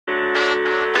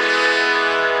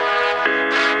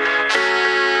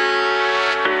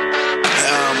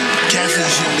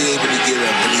shouldn't be able to get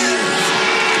up, but he is.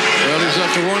 Well, he's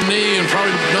up to one knee and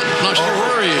probably not sure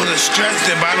where he is. With a stretch,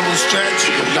 the abdominal stretch.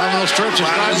 Abdominal stretch is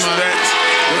dynamite.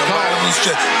 Abdominal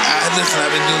stretch. Listen,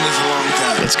 I've been doing this a long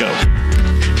time. Let's go.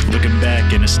 Looking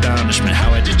back in astonishment,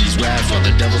 how I did these raps while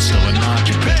the devil's still an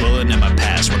occupant. Dwelling in my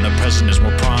past when the present is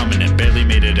more prominent. Barely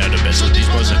made it out of bed, so these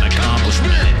was an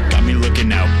accomplishment. Got me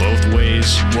looking out both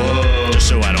ways, whoa, just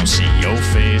so I don't see your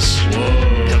face.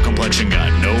 Whoa, pale complexion got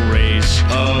no raise.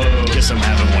 Oh, guess I'm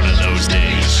having one of those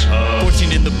days.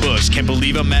 14 in the books, can't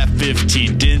believe I'm at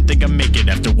 15. Didn't think I'd make it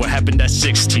after what happened at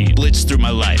 16. Blitz through my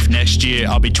life, next year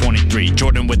I'll be 23.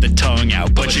 Jordan with the tongue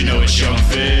out, but you know it's young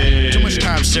fit. Too much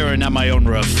time staring at my own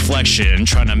reflection,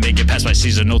 trying to make it past my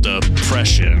seasonal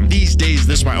depression. These days,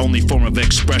 this is my only form of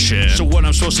expression. So what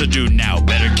I'm supposed to do now,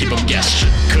 better keep them guessing.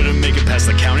 Couldn't make it past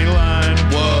the county line,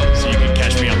 whoa, so you can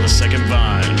catch me on the second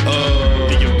vine. Oh,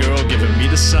 think your girl giving me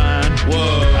the sign,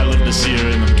 whoa, I love to see her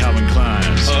in them Calvin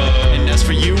Kleins. And as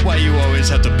for you, why you always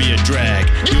have to be a drag?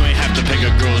 You ain't have to pick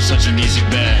a girl, it's such an easy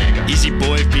bag. Easy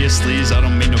boy, be a sleaze, I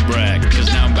don't mean to brag, cause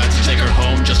now I'm about to take her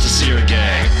home just to see her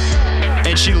gag.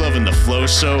 And she loving the flow,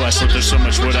 so I slipped her so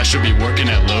much wood I should be working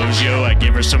at Lowe's, yo. I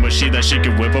gave her so much shit that she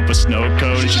could whip up a snow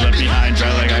cone, and she left behind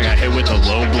dry like I got hit with a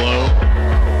low blow.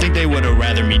 Think they would've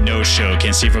rather me no-show,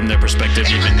 can't see from their perspective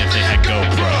even if they had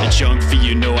GoPro. It's young feet,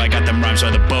 you know I got them rhymes by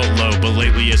the boatload, but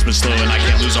lately it's been slow and I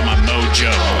can't lose all my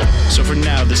mojo. So for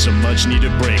now, this is a much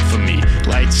needed break for me.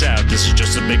 Lights out, this is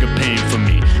just a bigger pain for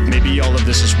me. Maybe all of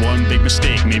this is one big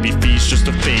mistake, maybe feast just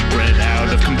a fake bred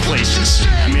out of complacency.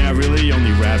 I mean, I really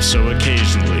only rap so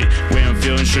occasionally. Way I'm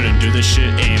feeling, shouldn't do this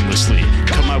shit aimlessly.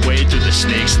 Cut my way through the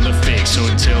snakes and the fakes, so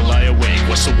until I awake,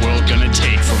 what's the world gonna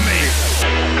take from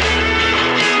me?